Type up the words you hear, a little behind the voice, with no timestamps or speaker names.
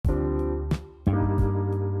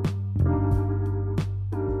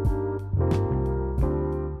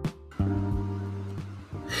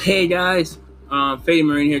Hey guys, Fady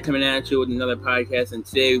Marine here coming at you with another podcast, and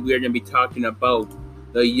today we are going to be talking about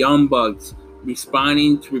the Young Bucks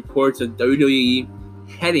responding to reports of WWE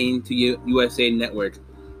heading to USA Network.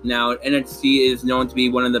 Now, NXT is known to be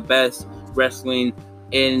one of the best wrestling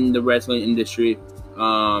in the wrestling industry.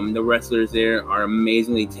 The wrestlers there are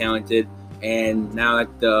amazingly talented, and now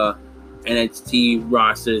that the NXT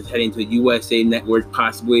roster is heading to USA Network,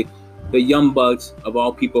 possibly the Young Bucks, of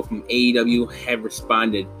all people from AEW, have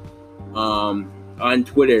responded. On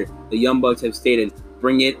Twitter, the Young Bucks have stated,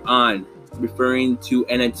 "Bring it on," referring to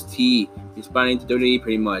NXT, responding to WWE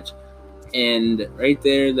pretty much. And right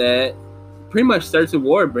there, that pretty much starts a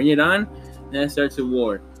war. Bring it on, and that starts a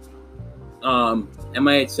war. Am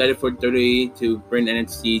I excited for WWE to bring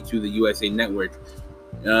NXT to the USA Network?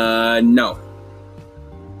 No.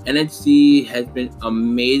 NXT has been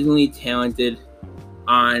amazingly talented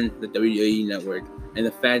on the WWE Network, and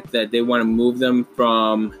the fact that they want to move them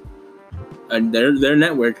from their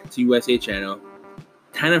network to USA Channel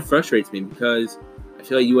kind of frustrates me, because I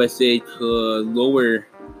feel like USA could lower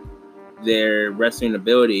their wrestling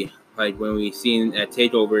ability. Like when we seen at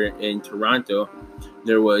TakeOver in Toronto,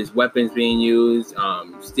 there was weapons being used,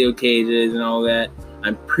 steel cages and all that.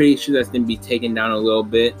 I'm pretty sure that's going to be taken down a little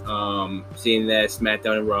bit, seeing that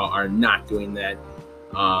SmackDown and Raw are not doing that.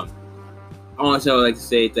 Also, I'd like to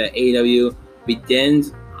say that AEW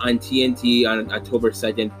begins on TNT on October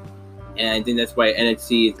 2nd, and I think that's why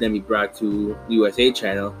NXT is going to be brought to the USA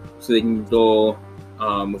Channel, so they can go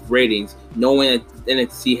with ratings, knowing that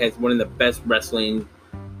NXT has one of the best wrestling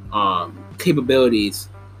capabilities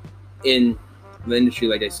in the industry,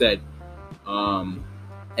 like I said. And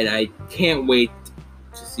I can't wait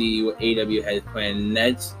to see what AEW has planned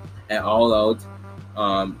next at All Out.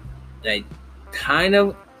 And I kind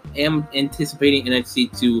of am anticipating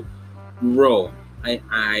NXT to grow.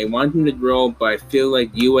 I want them to grow, but I feel like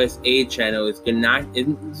USA Channel isn't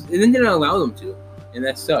going to allow them to, and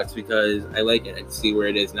that sucks, because I like NXT where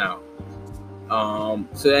it is now.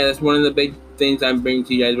 So that's one of the big things I'm bringing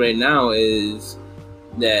to you guys right now, is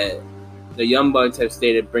that the Young Bucks have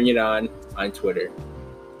stated, "Bring it on" Twitter,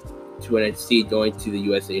 to NXT going to the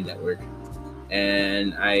USA Network.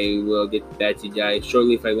 And I will get back to you guys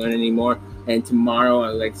shortly if I learn any more. And tomorrow,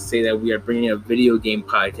 I'd like to say that we are bringing a video game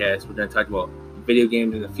podcast. We're going to talk about video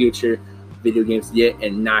games in the future, video games to get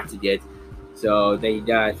and not to get. So thank you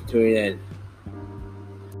guys for tuning in.